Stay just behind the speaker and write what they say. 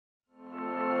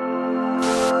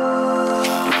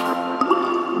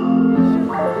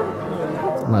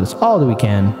and let us all do we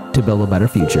can to build a better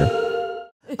future.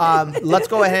 Let's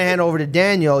go ahead and hand over to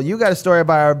Daniel. You got a story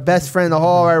about our best friend in the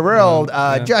whole wide world,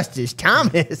 Justice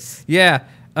Thomas. Yeah,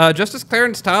 Justice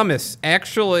Clarence Thomas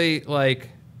actually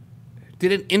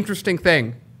did an interesting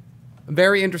thing, a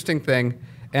very interesting thing,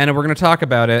 and we're going to talk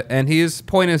about it. And his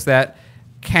point is that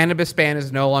cannabis ban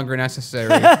is no longer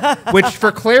necessary, which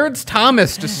for Clarence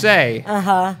Thomas to say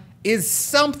is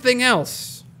something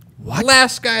else. What?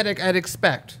 Last guy I'd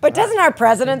expect. But doesn't our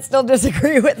president still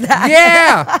disagree with that?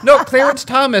 Yeah. No, Clarence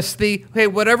Thomas, hey,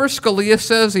 whatever Scalia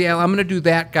says, yeah, I'm going to do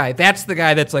that guy. That's the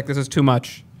guy that's like, this is too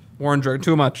much. Warren drug,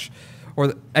 too much.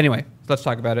 Anyway, let's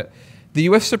talk about it. The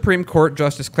U.S. Supreme Court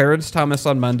Justice Clarence Thomas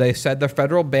on Monday said the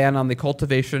federal ban on the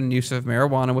cultivation and use of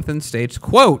marijuana within states,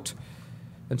 quote,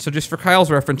 and so just for Kyle's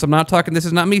reference, I'm not talking, this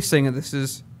is not me saying it, this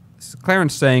is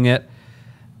Clarence saying it,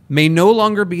 may no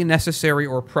longer be necessary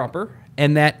or proper,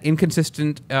 and that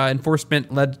inconsistent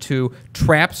enforcement led to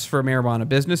traps for marijuana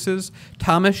businesses.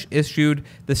 Thomas issued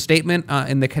the statement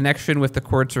in the connection with the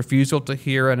court's refusal to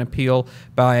hear an appeal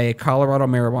by a Colorado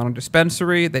marijuana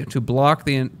dispensary to block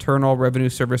the Internal Revenue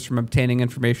Service from obtaining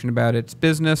information about its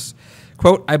business.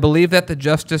 Quote, I believe that the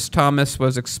Justice Thomas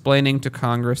was explaining to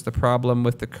Congress the problem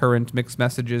with the current mixed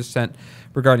messages sent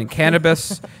regarding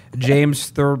cannabis. James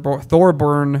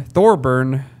Thorburn,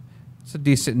 it's a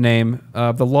decent name,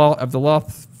 of Thorburn.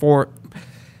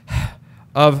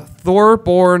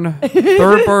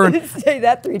 Say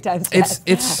that 3 times fast.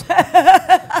 It's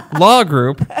law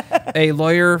group. A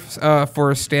lawyer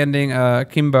for standing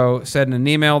Kimbo said in an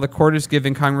email, the court is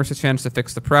giving Congress a chance to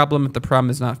fix the problem. If the problem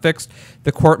is not fixed,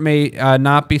 the court may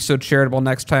not be so charitable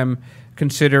next time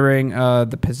considering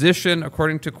the position.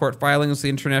 According to court filings, the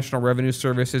International Revenue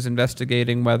Service is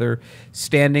investigating whether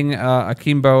Standing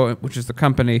Akimbo, which is the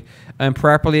company,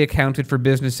 improperly accounted for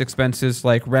business expenses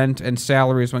like rent and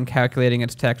salaries when calculating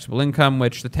its taxable income,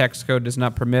 which the tax code does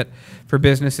not permit for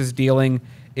businesses dealing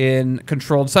in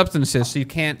controlled substances. So you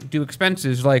can't do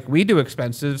expenses like we do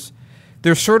expenses.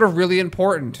 They're sort of really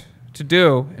important to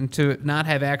do, and to not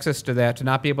have access to that, to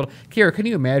not be able to... Kira, can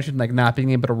you imagine not being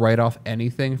able to write off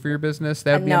anything for your business?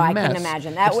 That would be a mess. No, I can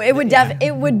imagine that.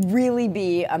 It would really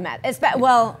be a mess.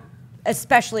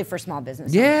 Especially for small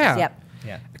business owners. Yep.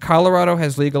 Yeah. Colorado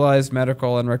has legalized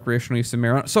medical and recreational use of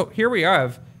marijuana. So here we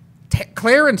have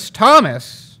Clarence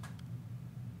Thomas,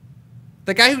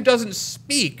 the guy who doesn't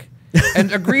speak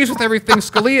and agrees with everything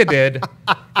Scalia did,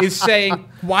 is saying,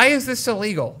 why is this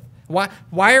illegal?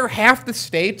 Why are half the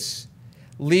states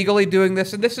legally doing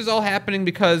this? And this is all happening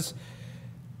because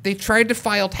they tried to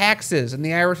file taxes, and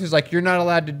the IRS is like, you're not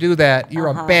allowed to do that. You're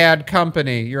a bad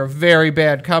company. You're a very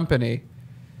bad company.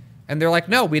 And they're like,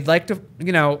 no, we'd like to,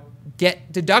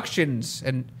 get deductions,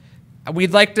 and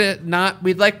we'd like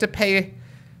to pay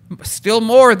still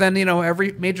more than,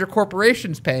 every major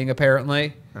corporation's paying,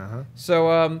 apparently.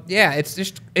 So yeah,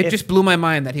 it just blew my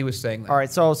mind that he was saying that. All right,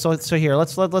 so here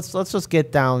let's just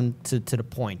get down to the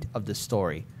point of the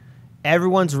story.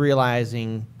 Everyone's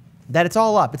realizing that it's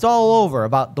all up, it's all over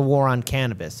about the war on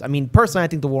cannabis. I mean, personally, I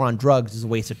think the war on drugs is a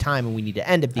waste of time, and we need to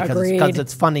end it because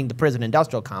it's funding the prison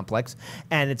industrial complex,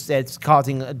 and it's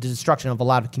causing a destruction of a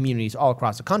lot of communities all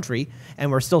across the country,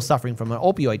 and we're still suffering from an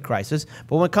opioid crisis.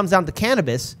 But when it comes down to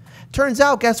cannabis, turns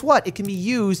out, guess what? It can be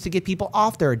used to get people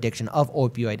off their addiction of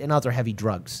opioid and other heavy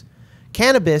drugs.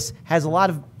 Cannabis has a lot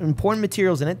of important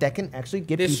materials in it that can actually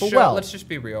get people well. Let's just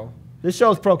be real. This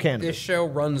show is pro-cannabis. This show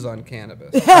runs on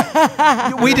cannabis.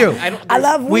 We do. I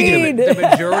love weed. The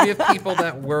majority of people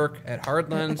that work at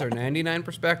Heartlands or 99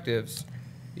 Perspectives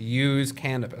use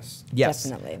cannabis. Yes.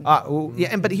 Definitely.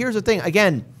 But here's the thing.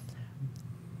 Again,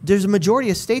 there's a majority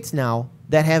of states now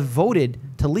that have voted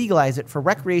to legalize it for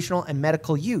recreational and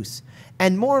medical use.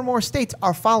 And more states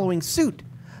are following suit.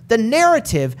 The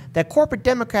narrative that corporate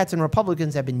Democrats and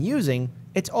Republicans have been using,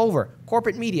 it's over.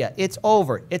 Corporate media, it's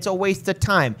over. It's a waste of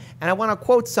time. And I want to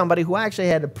quote somebody who actually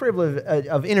had the privilege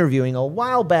of interviewing a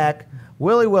while back,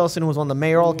 Willie Wilson, who was one of the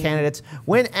mayoral candidates.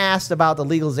 When asked about the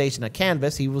legalization of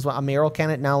cannabis, he was a mayoral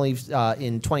candidate not only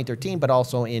in 2013, but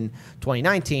also in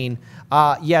 2019.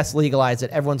 Yes, legalize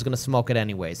it. Everyone's going to smoke it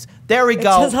anyways. There we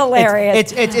go. It's just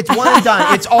hilarious. It's one and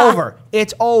done. It's over.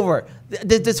 It's over.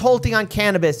 This whole thing on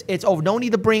cannabis, it's over. No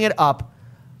need to bring it up.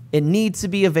 It needs to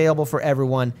be available for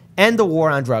everyone. End the war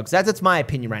on drugs. That's my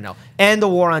opinion right now. End the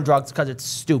war on drugs because it's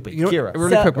stupid. Kira.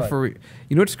 Really quick before you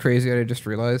know what's crazy that I just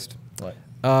realized?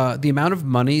 What? The amount of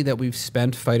money that we've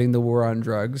spent fighting the war on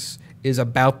drugs is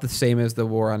about the same as the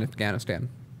war on Afghanistan.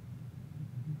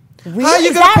 Really? How are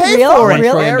you going to pay for it?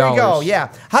 Really? There we go.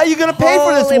 Yeah. How are you going to pay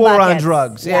for this war on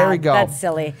drugs? Yeah, there we go. That's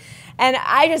silly. And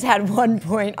I just had one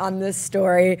point on this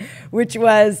story, which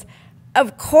was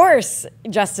Of course,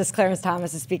 Justice Clarence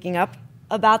Thomas is speaking up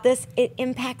about this. It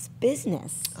impacts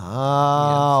business.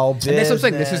 Oh, business. And that's what I'm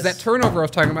saying. This is that turnover I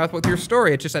was talking about with your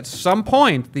story. It's just at some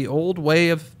point, the old way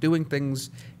of doing things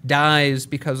dies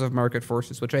because of market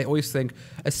forces, which I always think,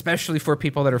 especially for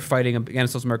people that are fighting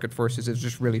against those market forces, is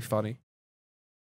just really funny.